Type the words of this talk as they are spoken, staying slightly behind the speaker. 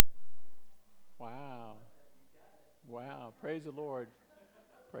Praise the Lord.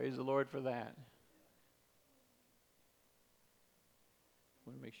 Praise the Lord for that.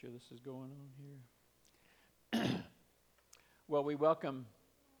 Want to make sure this is going on here. Well, we welcome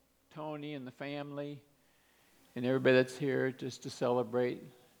Tony and the family and everybody that's here just to celebrate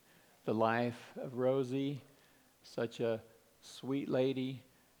the life of Rosie, such a sweet lady.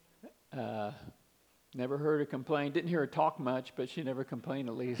 Never heard her complain. Didn't hear her talk much, but she never complained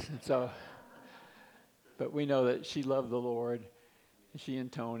at least. But we know that she loved the Lord. She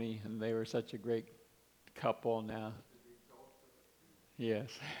and Tony, and they were such a great couple now. Yes.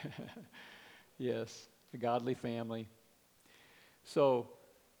 Yes, a godly family. So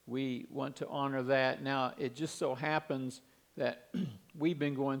we want to honor that. Now, it just so happens that we've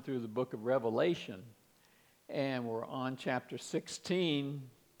been going through the book of Revelation, and we're on chapter 16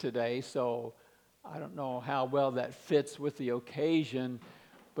 today, so I don't know how well that fits with the occasion,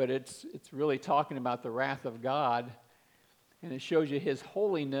 but it's really talking about the wrath of God, and it shows you His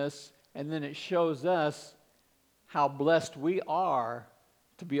holiness, and then it shows us how blessed we are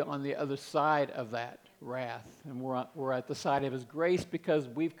to be on the other side of that wrath. And we're at the side of His grace because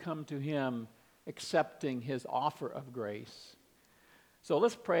we've come to Him accepting His offer of grace. So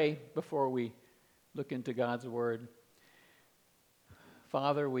let's pray before we look into God's Word.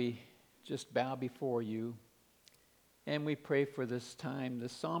 Father, we just bow before You, and we pray for this time,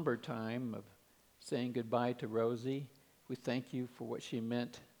 this somber time of saying goodbye to Rosie. We thank You for what she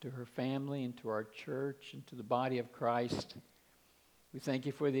meant to her family and to our church and to the body of Christ. We thank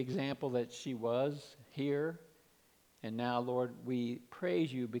You for the example that she was here. And now, Lord, we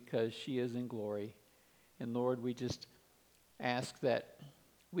praise You because she is in glory. And Lord, we just ask that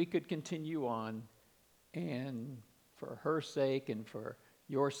we could continue on, and for her sake and for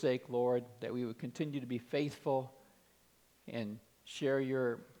Your sake, Lord, that we would continue to be faithful and share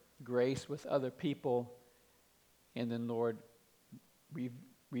Your grace with other people. And then, Lord,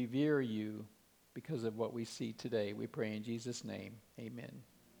 revere You because of what we see today. We pray in Jesus' name. Amen.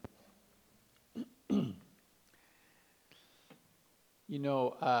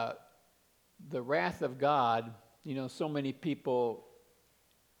 The wrath of God, so many people,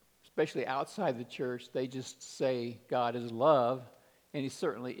 especially outside the church, they just say God is love, and He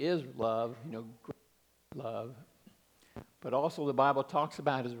certainly is love, great love. But also the Bible talks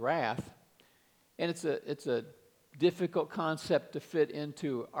about His wrath, and it's a difficult concept to fit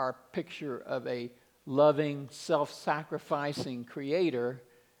into our picture of a loving, self-sacrificing Creator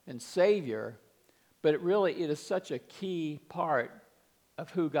and Savior, but it is such a key part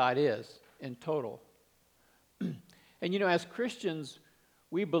of who God is in total. And as Christians,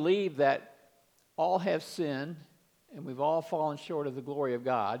 we believe that all have sinned and we've all fallen short of the glory of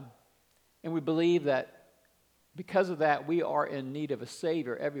God, and we believe that because of that we are in need of a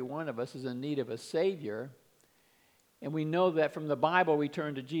Savior. Every one of us is in need of a Savior. And we know that from the Bible we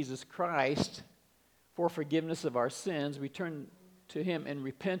turn to Jesus Christ for forgiveness of our sins. We turn to Him in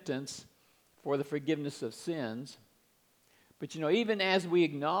repentance for the forgiveness of sins. But even as we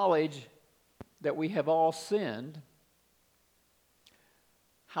acknowledge that we have all sinned,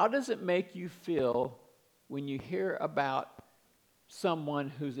 how does it make you feel when you hear about someone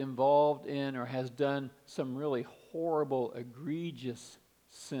who's involved in or has done some really horrible, egregious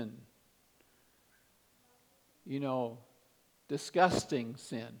sin? Disgusting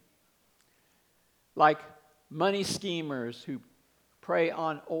sin. Like money schemers who prey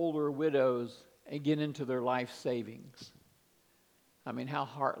on older widows and get into their life savings. I mean, how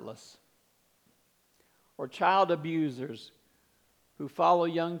heartless. Or child abusers who follow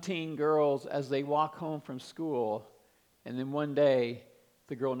young teen girls as they walk home from school, and then one day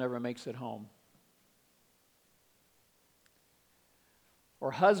the girl never makes it home.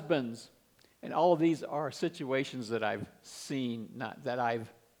 Or husbands. And all of these are situations that I've seen, not that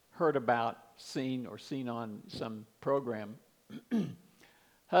I've heard about, seen on some program.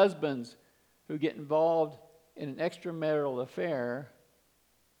 Husbands who get involved in an extramarital affair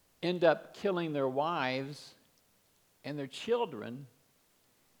end up killing their wives and their children,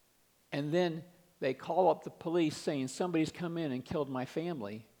 and then they call up the police saying, somebody's come in and killed my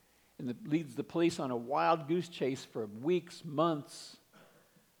family, and it leads the police on a wild goose chase for weeks, months,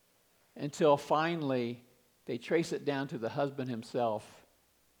 until finally they trace it down to the husband himself,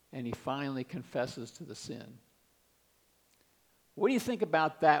 and he finally confesses to the sin. What do you think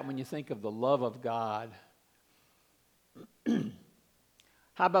about that when you think of the love of God?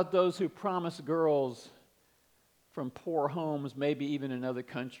 How about those who promise girls from poor homes, maybe even in other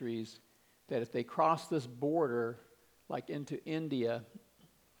countries, that if they cross this border, like into India,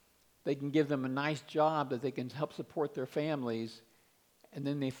 they can give them a nice job that they can help support their families, and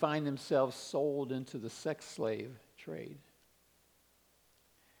then they find themselves sold into the sex slave trade?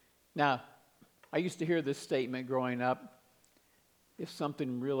 Now, I used to hear this statement growing up. If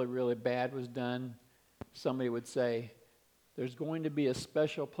something really, really bad was done, somebody would say, there's going to be a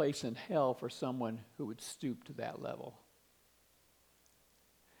special place in hell for someone who would stoop to that level.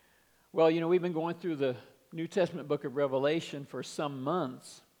 Well, we've been going through the New Testament book of Revelation for some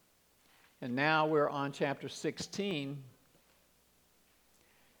months, and now we're on chapter 16.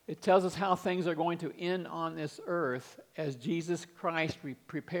 It tells us how things are going to end on this earth as Jesus Christ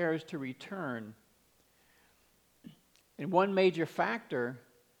prepares to return. And one major factor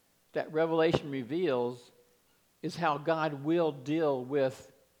that Revelation reveals is how God will deal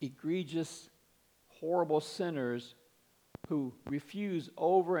with egregious, horrible sinners who refuse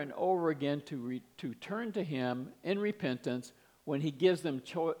over and over again to turn to Him in repentance when He gives them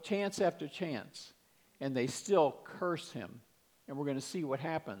chance after chance, and they still curse Him. And we're going to see what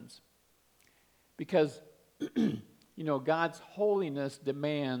happens. Because, God's holiness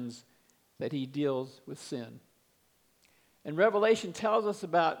demands that He deals with sin. And Revelation tells us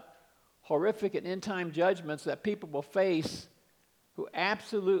about horrific and end-time judgments that people will face who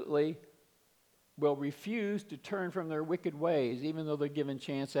absolutely will refuse to turn from their wicked ways, even though they're given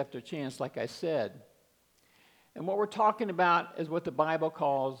chance after chance, like I said. And what we're talking about is what the Bible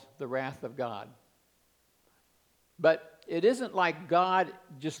calls the wrath of God. But it isn't like God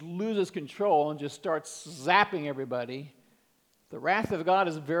just loses control and just starts zapping everybody. The wrath of God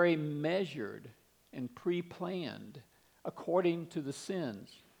is very measured and pre-planned according to the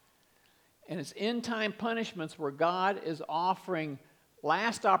sins. And it's end-time punishments where God is offering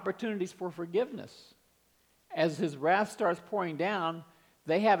last opportunities for forgiveness. As His wrath starts pouring down,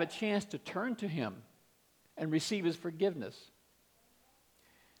 they have a chance to turn to Him and receive His forgiveness.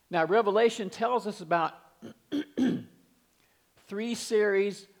 Now, Revelation tells us about 3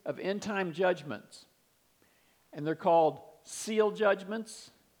 series of end-time judgments. And they're called seal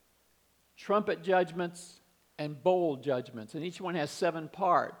judgments, trumpet judgments, and bowl judgments. And each one has 7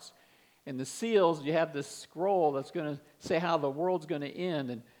 parts. In the seals, you have this scroll that's going to say how the world's going to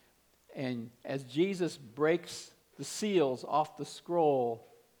end. And as Jesus breaks the seals off the scroll,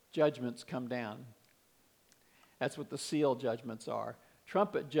 judgments come down. That's what the seal judgments are.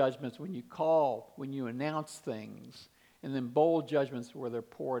 Trumpet judgments when you call, when you announce things. And then bowl judgments where they're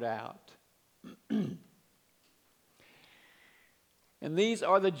poured out. And these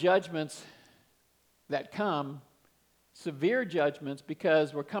are the judgments that come, severe judgments,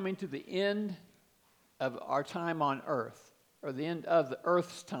 because we're coming to the end of our time on earth, or the end of the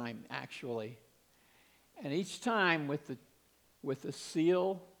earth's time, actually. And each time with the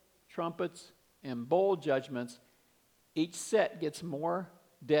seal, trumpets, and bowl judgments, each set gets more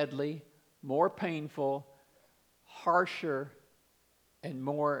deadly, more painful, harsher, and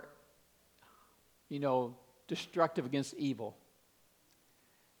more, destructive against evil.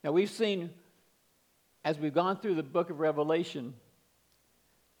 Now, we've seen, as we've gone through the book of Revelation,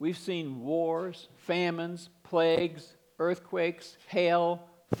 we've seen wars, famines, plagues, earthquakes, hail,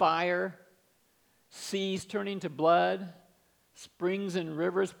 fire, seas turning to blood, springs and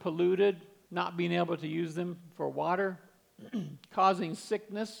rivers polluted, not being able to use them for water, causing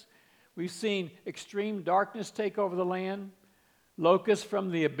sickness. We've seen extreme darkness take over the land, locusts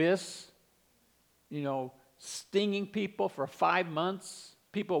from the abyss, stinging people for 5 months,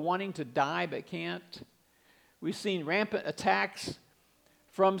 people wanting to die but can't. We've seen rampant attacks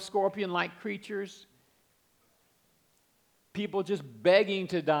from scorpion-like creatures, people just begging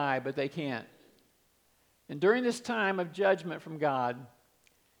to die but they can't. And during this time of judgment from God,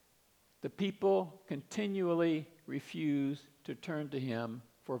 the people continually refuse to turn to Him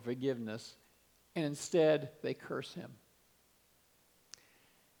for forgiveness, and instead they curse Him.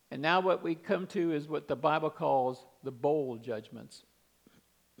 And now what we come to is what the Bible calls the bowl judgments.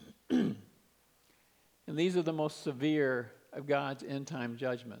 And these are the most severe of God's end-time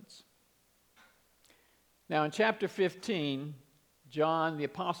judgments. Now in chapter 15, John, the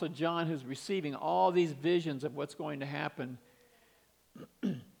Apostle John, who's receiving all these visions of what's going to happen,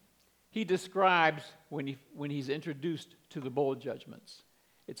 he describes when he's introduced to the bowl judgments.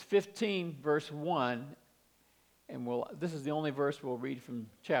 It's 15, verse 1, and this is the only verse we'll read from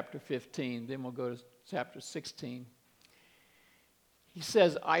chapter 15. Then we'll go to chapter 16. He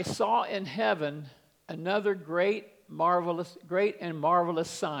says, I saw in heaven another great and marvelous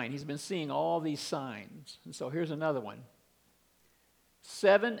sign. He's been seeing all these signs. And so here's another one.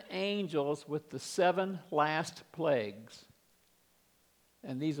 7 angels with the 7 last plagues.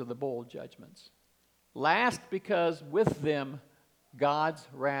 And these are the bowl judgments. Last because with them God's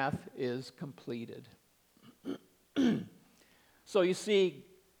wrath is completed. So you see,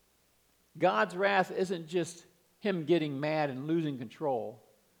 God's wrath isn't just Him getting mad and losing control.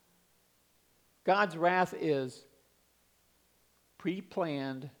 God's wrath is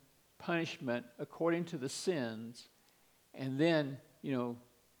pre-planned punishment according to the sins, and then,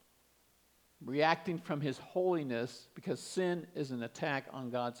 reacting from his holiness, because sin is an attack on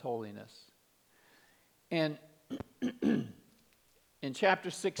God's holiness. And in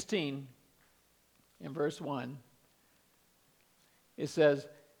chapter 16, in verse 1, it says,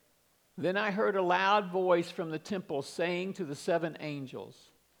 "Then I heard a loud voice from the temple saying to the 7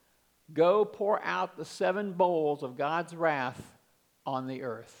 angels, 'Go pour out the 7 bowls of God's wrath on the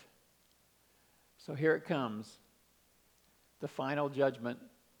earth.'" So here it comes, the final judgment,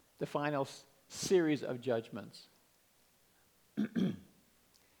 the final series of judgments.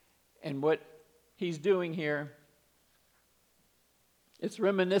 And what he's doing here, it's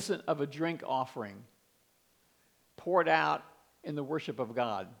reminiscent of a drink offering poured out in the worship of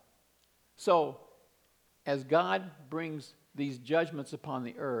God. So, as God brings these judgments upon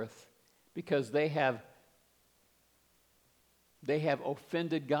the earth, because they have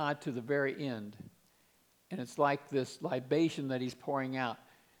offended God to the very end, and it's like this libation that he's pouring out,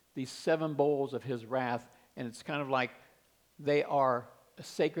 these 7 bowls of his wrath, and it's kind of like they are a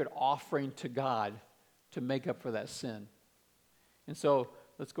sacred offering to God to make up for that sin. And so,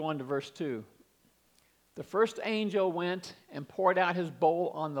 let's go on to verse 2. "The first angel went and poured out his bowl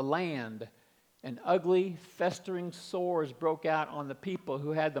on the land, and ugly, festering sores broke out on the people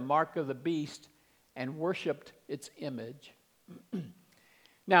who had the mark of the beast and worshipped its image."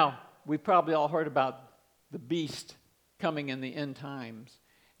 Now, we've probably all heard about the beast coming in the end times.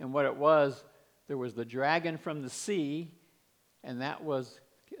 And what it was, there was the dragon from the sea, and that was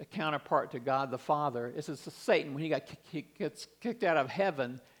a counterpart to God the Father. This is Satan. When he gets kicked out of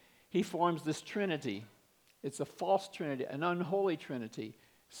heaven, he forms this trinity. It's a false trinity, an unholy trinity.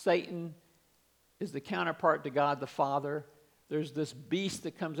 Satan is the counterpart to God the Father. There's this beast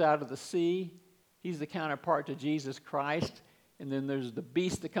that comes out of the sea. He's the counterpart to Jesus Christ. And then there's the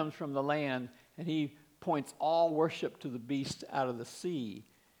beast that comes from the land, and he points all worship to the beast out of the sea.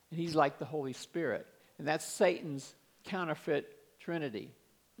 And he's like the Holy Spirit. And that's Satan's counterfeit trinity.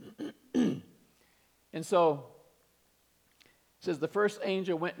 And so, it says, "The first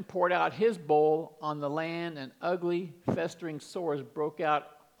angel went and poured out his bowl on the land, and ugly, festering sores broke out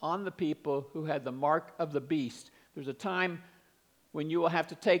on the people who had the mark of the beast." There's a time when you will have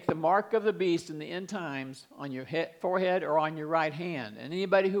to take the mark of the beast in the end times on your forehead or on your right hand. And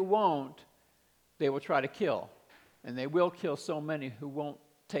anybody who won't, they will try to kill. And they will kill so many who won't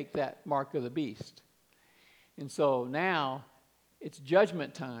take that mark of the beast. And so now it's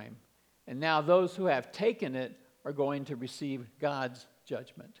judgment time. And now those who have taken it are going to receive God's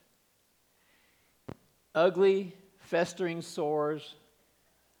judgment. Ugly, festering sores,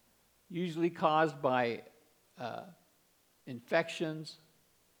 usually caused by infections.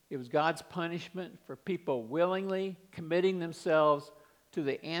 It was God's punishment for people willingly committing themselves to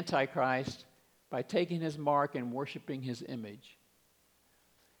the Antichrist by taking his mark and worshiping his image.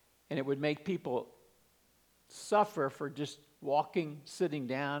 And it would make people suffer for just walking, sitting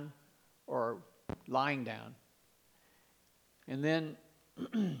down, or lying down. And then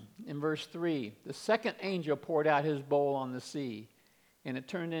in verse 3, "The second angel poured out his bowl on the sea, and it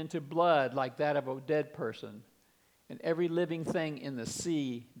turned into blood like that of a dead person, and every living thing in the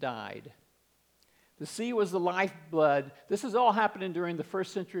sea died." The sea was the lifeblood. This is all happening during the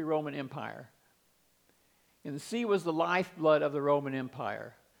 1st century Roman Empire. And the sea was the lifeblood of the Roman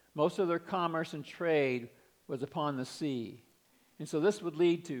Empire. Most of their commerce and trade was upon the sea. And so this would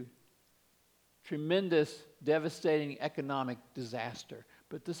lead to tremendous, devastating economic disaster.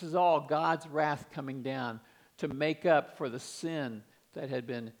 But this is all God's wrath coming down to make up for the sin that had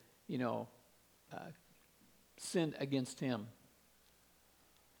been, sinned against him.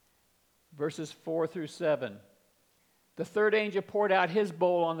 Verses 4 through 7. "The third angel poured out his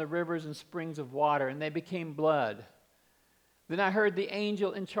bowl on the rivers and springs of water, and they became blood. Then I heard the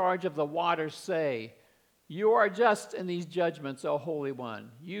angel in charge of the waters say, 'You are just in these judgments, O Holy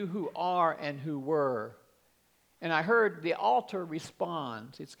One, you who are and who were.' And I heard the altar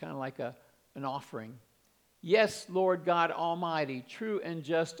respond." It's kind of like an offering. "Yes, Lord God Almighty, true and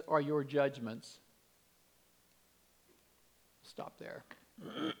just are your judgments." Stop there.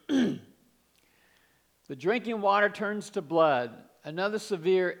 "The drinking water turns to blood," another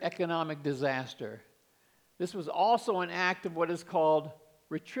severe economic disaster. This was also an act of what is called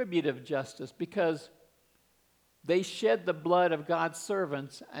retributive justice, because they shed the blood of God's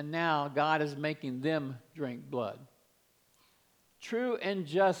servants, and now God is making them drink blood. "True and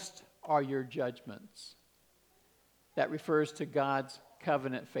just are your judgments." That refers to God's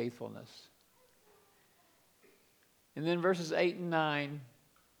covenant faithfulness. And then verses 8 and 9,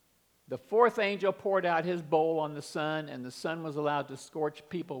 The fourth angel poured out his bowl on the sun, and the sun was allowed to scorch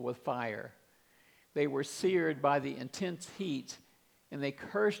people with fire. They were seared by the intense heat, and they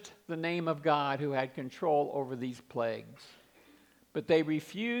cursed the name of God who had control over these plagues. But they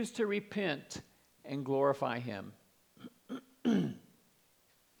refused to repent and glorify him.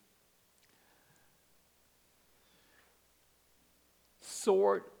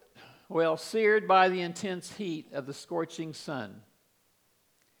 Seared by the intense heat of the scorching sun.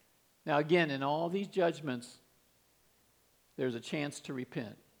 Now again, in all these judgments, there's a chance to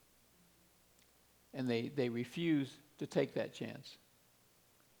repent. And they refuse to take that chance.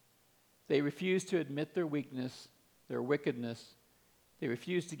 They refuse to admit their weakness, their wickedness. They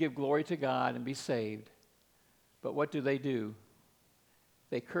refuse to give glory to God and be saved. But what do?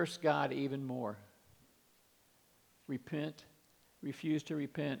 They curse God even more. Repent, refuse to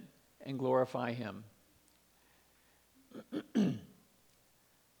repent, and glorify him.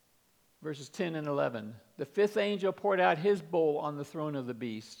 Verses 10 and 11. The fifth angel poured out his bowl on the throne of the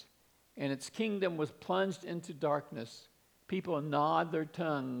beast, and its kingdom was plunged into darkness. People gnawed their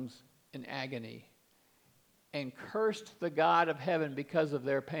tongues in agony and cursed the God of heaven because of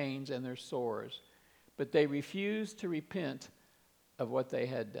their pains and their sores. But they refused to repent of what they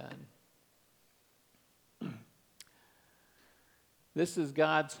had done. This is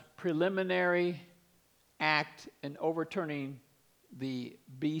God's preliminary act in overturning the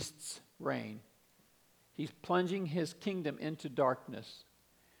beast's reign. He's plunging his kingdom into darkness.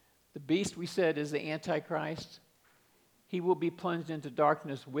 The beast, we said, is the Antichrist. He will be plunged into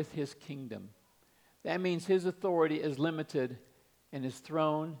darkness with his kingdom. That means his authority is limited and his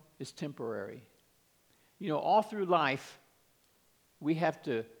throne is temporary. You know, all through life, we have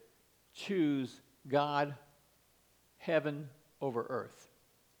to choose God, heaven over earth.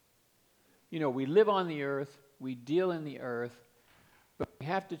 You know, we live on the earth, we deal in the earth, but we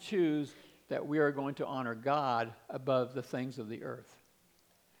have to choose that we are going to honor God above the things of the earth.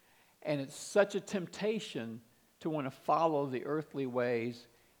 And it's such a temptation to want to follow the earthly ways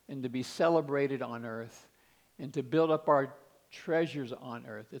and to be celebrated on earth and to build up our treasures on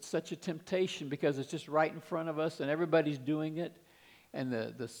earth. It's such a temptation because it's just right in front of us and everybody's doing it. And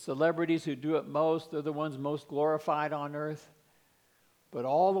the celebrities who do it most, they're the ones most glorified on earth. But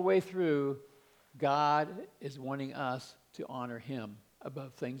all the way through, God is wanting us to honor him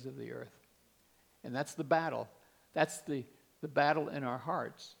above things of the earth. And that's the battle. That's the battle in our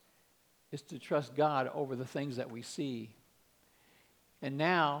hearts, is to trust God over the things that we see. And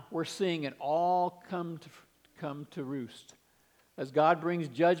now we're seeing it all come to roost as God brings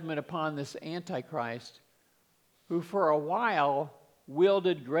judgment upon this Antichrist, who for a while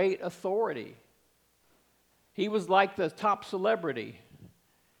wielded great authority. He was like the top celebrity,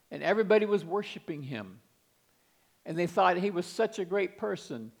 and everybody was worshiping him. And they thought he was such a great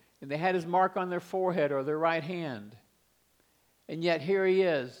person, and they had his mark on their forehead or their right hand. And yet here he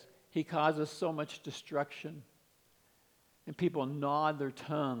is. He causes so much destruction. And people gnawed their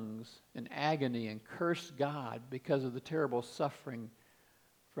tongues in agony and cursed God because of the terrible suffering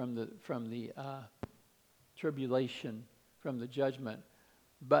from the tribulation, from the judgment.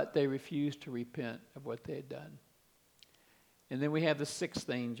 But they refused to repent of what they had done. And then we have the sixth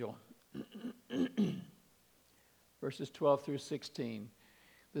angel. Verses 12 through 16.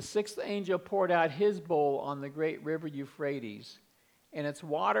 The sixth angel poured out his bowl on the great river Euphrates, and its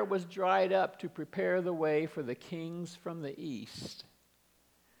water was dried up to prepare the way for the kings from the east.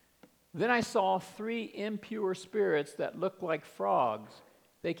 Then I saw three impure spirits that looked like frogs.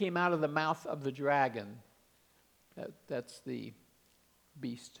 They came out of the mouth of the dragon. That's the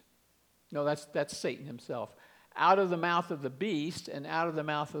beast. No, that's Satan himself. Out of the mouth of the beast and out of the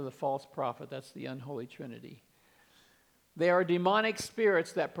mouth of the false prophet. That's the unholy trinity. They are demonic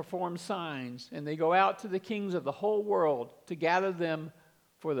spirits that perform signs, and they go out to the kings of the whole world to gather them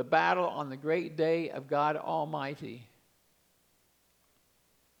for the battle on the great day of God Almighty.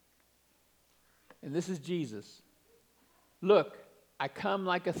 And this is Jesus. Look, I come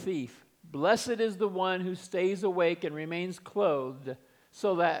like a thief. Blessed is the one who stays awake and remains clothed,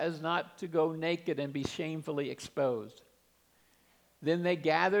 so that as not to go naked and be shamefully exposed. Then they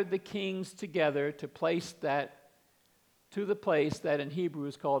gathered the kings together to the place that in Hebrew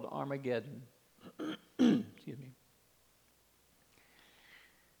is called Armageddon. Excuse me.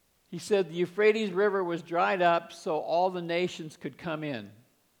 He said the Euphrates River was dried up so all the nations could come in,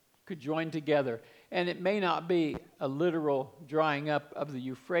 could join together. And it may not be a literal drying up of the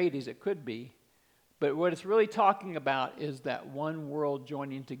Euphrates, it could be. But what it's really talking about is that one world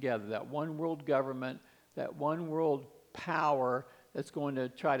joining together, that one world government, that one world power that's going to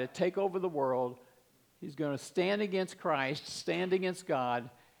try to take over the world. He's going to stand against Christ, stand against God,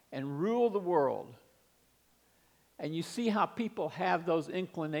 and rule the world. And you see how people have those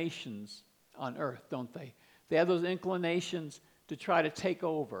inclinations on earth, don't they? They have those inclinations to try to take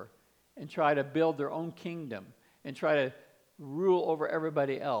over and try to build their own kingdom and try to rule over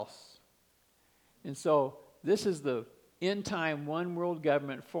everybody else. And so this is the end time one world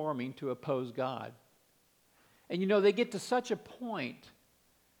government forming to oppose God. And they get to such a point,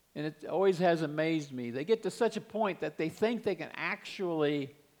 and it always has amazed me, they get to such a point that they think they can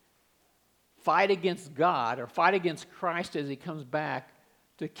actually fight against God or fight against Christ as he comes back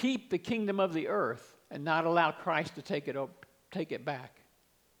to keep the kingdom of the earth and not allow Christ to take it back.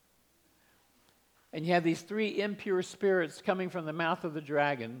 And you have these three impure spirits coming from the mouth of the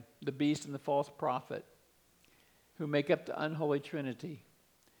dragon, the beast, and the false prophet, who make up the unholy trinity.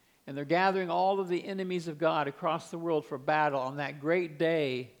 And they're gathering all of the enemies of God across the world for battle on that great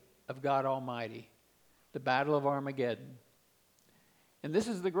day of God Almighty, the Battle of Armageddon. And this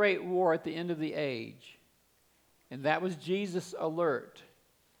is the great war at the end of the age. And that was Jesus' alert.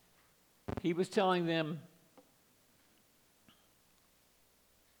 He was telling them,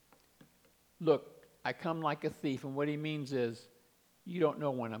 look, I come like a thief. And what he means is, you don't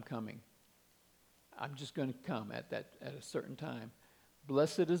know when I'm coming. I'm just going to come at a certain time.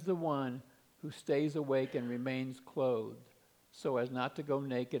 Blessed is the one who stays awake and remains clothed, so as not to go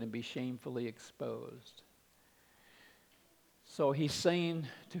naked and be shamefully exposed. So he's saying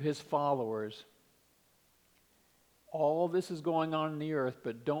to his followers, all this is going on in the earth,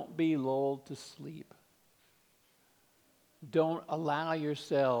 but don't be lulled to sleep. Don't allow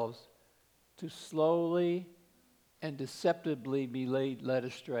yourselves to slowly and deceptively be led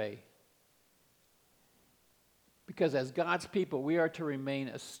astray. Because as God's people, we are to remain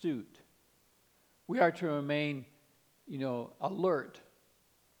astute. We are to remain, alert.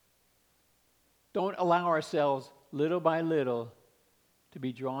 Don't allow ourselves, little by little, to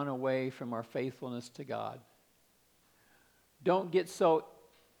be drawn away from our faithfulness to God. Don't get so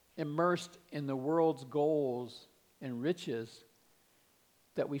immersed in the world's goals and riches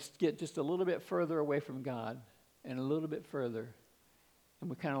that we get just a little bit further away from God and a little bit further, and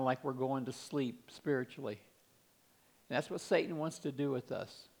we kind of like we're going to sleep spiritually. And that's what Satan wants to do with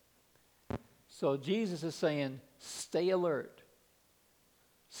us. So Jesus is saying, stay alert.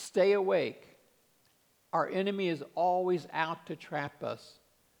 Stay awake. Our enemy is always out to trap us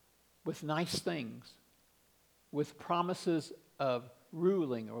with nice things, with promises of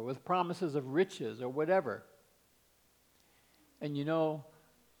ruling or with promises of riches or whatever. And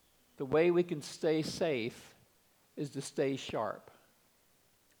the way we can stay safe is to stay sharp.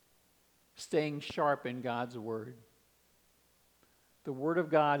 Staying sharp in God's word. The word of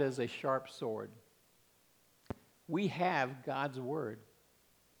God is a sharp sword. We have God's word.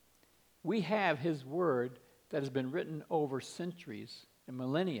 We have his word that has been written over centuries and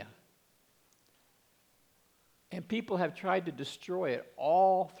millennia. And people have tried to destroy it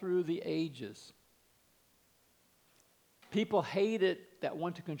all through the ages. People hate it that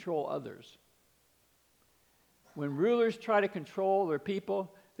want to control others. When rulers try to control their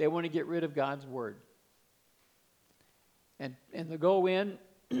people, they want to get rid of God's word. And they go in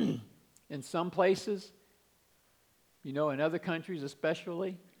some places, in other countries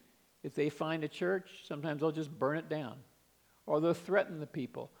especially, if they find a church, sometimes they'll just burn it down. Or they'll threaten the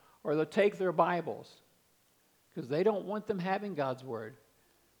people. Or they'll take their Bibles. Because they don't want them having God's word.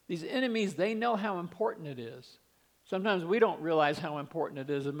 These enemies, they know how important it is. Sometimes we don't realize how important it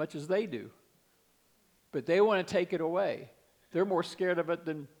is as much as they do. But they want to take it away. They're more scared of it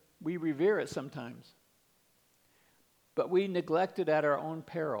than we revere it sometimes. But we neglect it at our own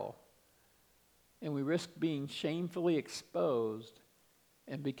peril. And we risk being shamefully exposed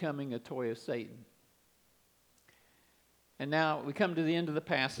and becoming a toy of Satan. And now we come to the end of the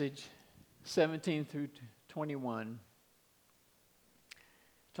passage, 17 through 21.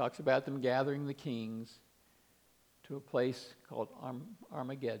 Talks about them gathering the kings to a place called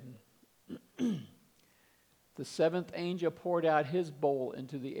Armageddon. The seventh angel poured out his bowl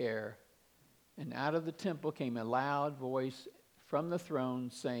into the air, and out of the temple came a loud voice from the throne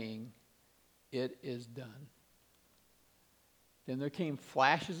saying, "It is done." Then there came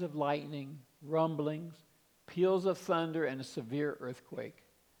flashes of lightning, rumblings, peals of thunder, and a severe earthquake.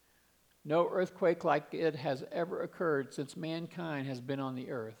 No earthquake like it has ever occurred since mankind has been on the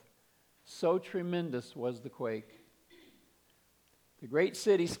earth. So tremendous was the quake. The great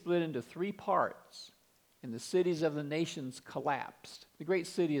city split into 3 parts, and the cities of the nations collapsed. The great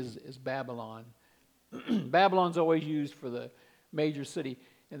city is Babylon. Babylon's always used for the major city.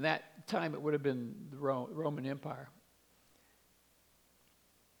 In that time, it would have been the Roman Empire.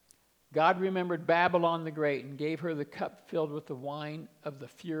 God remembered Babylon the Great and gave her the cup filled with the wine of the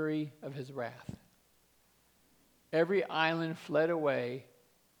fury of his wrath. Every island fled away,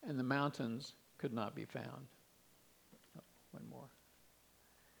 and the mountains could not be found. Oh, one more.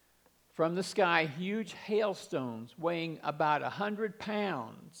 From the sky, huge hailstones weighing about 100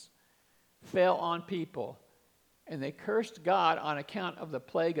 pounds fell on people, and they cursed God on account of the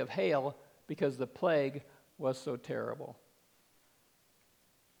plague of hail because the plague was so terrible.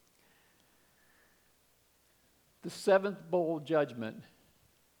 The seventh bowl judgment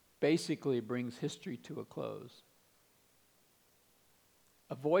basically brings history to a close.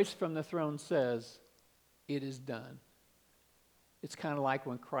 A voice from the throne says, "It is done." It's kind of like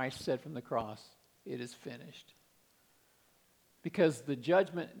when Christ said from the cross, "It is finished." Because the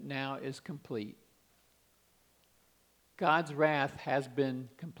judgment now is complete. God's wrath has been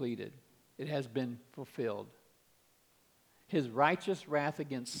completed. It has been fulfilled. His righteous wrath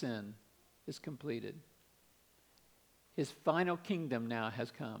against sin is completed. His final kingdom now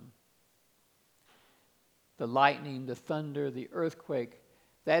has come. The lightning, the thunder, the earthquake,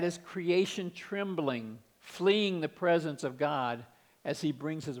 that is creation trembling, fleeing the presence of God as he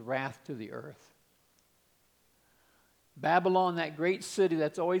brings his wrath to the earth. Babylon, that great city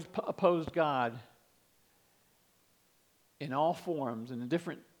that's always opposed God in all forms, and in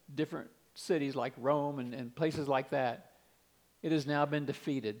different cities like Rome and places like that, it has now been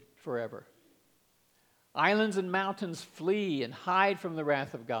defeated forever. Islands and mountains flee and hide from the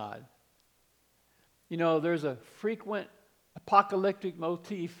wrath of God. You know, there's a frequent apocalyptic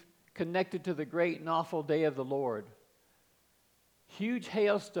motif connected to the great and awful day of the Lord. Huge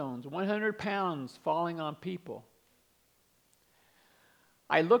hailstones, 100 pounds falling on people.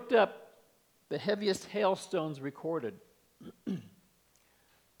 I looked up the heaviest hailstones recorded.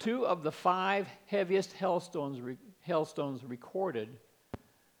 2 of the 5 heaviest hailstones recorded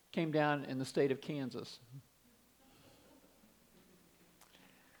came down in the state of Kansas.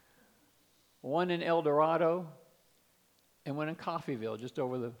 One in El Dorado and one in Coffeyville, just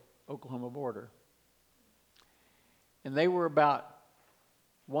over the Oklahoma border. And they were about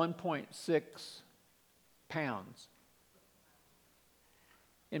 1.6 pounds.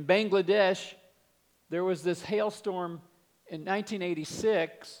 In Bangladesh, there was this hailstorm in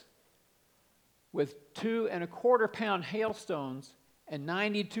 1986 with 2.25 pound hailstones, and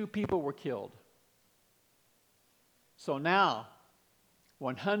 92 people were killed. So now,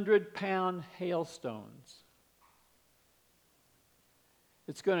 100-pound hailstones.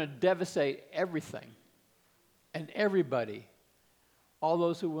 It's going to devastate everything and everybody, all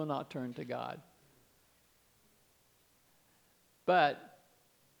those who will not turn to God. But,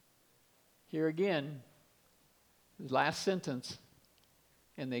 here again, the last sentence,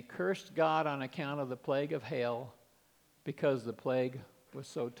 and they cursed God on account of the plague of hail, because the plague was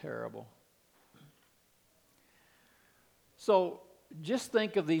so terrible. So just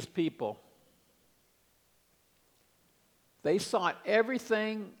think of these people. They sought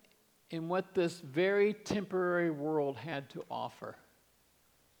everything in what this very temporary world had to offer.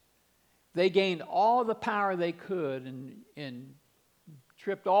 They gained all the power they could and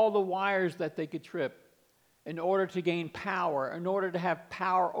tripped all the wires that they could trip in order to gain power, in order to have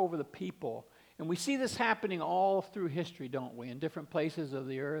power over the people. And we see this happening all through history, don't we? In different places of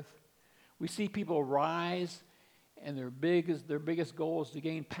the earth. We see people rise, and their biggest goal is to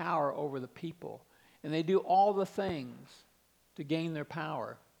gain power over the people. And they do all the things to gain their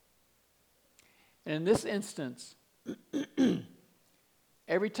power. And in this instance,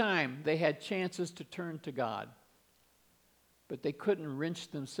 every time they had chances to turn to God, but they couldn't wrench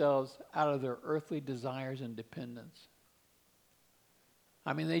themselves out of their earthly desires and dependence.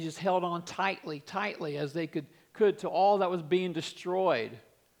 I mean, they just held on tightly as they could to all that was being destroyed.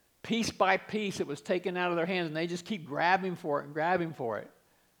 Piece by piece, it was taken out of their hands, and they just keep grabbing for it.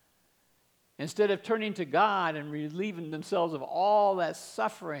 Instead of turning to God and relieving themselves of all that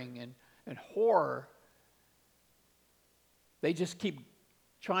suffering and horror, they just keep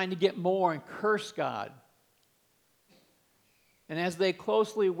trying to get more and curse God. And as they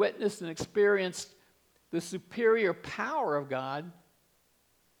closely witnessed and experienced the superior power of God,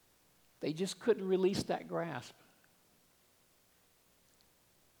 they just couldn't release that grasp.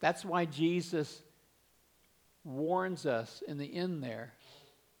 That's why Jesus warns us in the end there,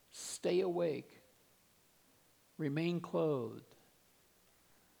 stay awake, remain clothed,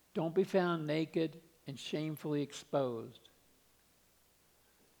 don't be found naked and shamefully exposed.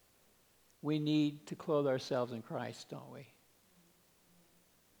 We need to clothe ourselves in Christ, don't we?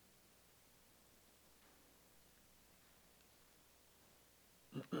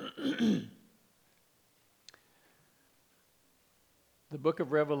 The book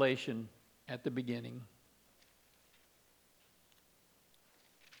of Revelation at the beginning.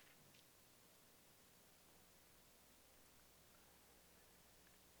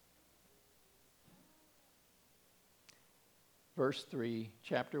 Verse 3,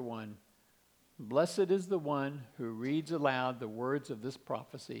 chapter 1. Blessed is the one who reads aloud the words of this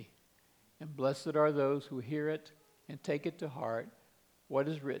prophecy, and blessed are those who hear it and take it to heart what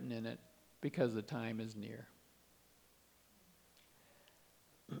is written in it, because the time is near.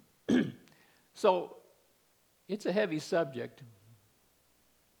 So, it's a heavy subject.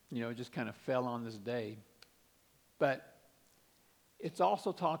 It just kind of fell on this day. But it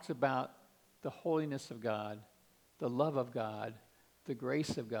also talks about the holiness of God, the love of God, the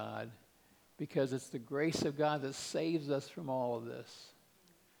grace of God, because it's the grace of God that saves us from all of this.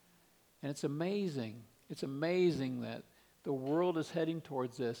 And it's amazing. It's amazing that the world is heading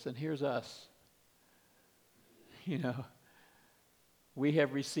towards this, and here's us. We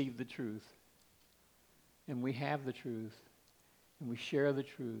have received the truth, and we have the truth, and we share the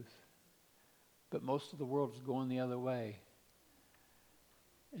truth, but most of the world is going the other way.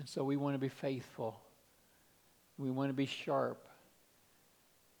 And so we want to be faithful. We want to be sharp.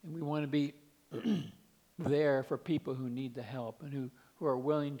 And we want to be there for people who need the help and who are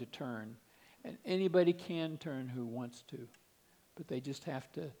willing to turn. And anybody can turn who wants to, but they just have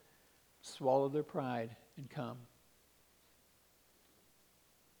to swallow their pride and come.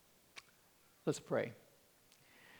 Let's pray.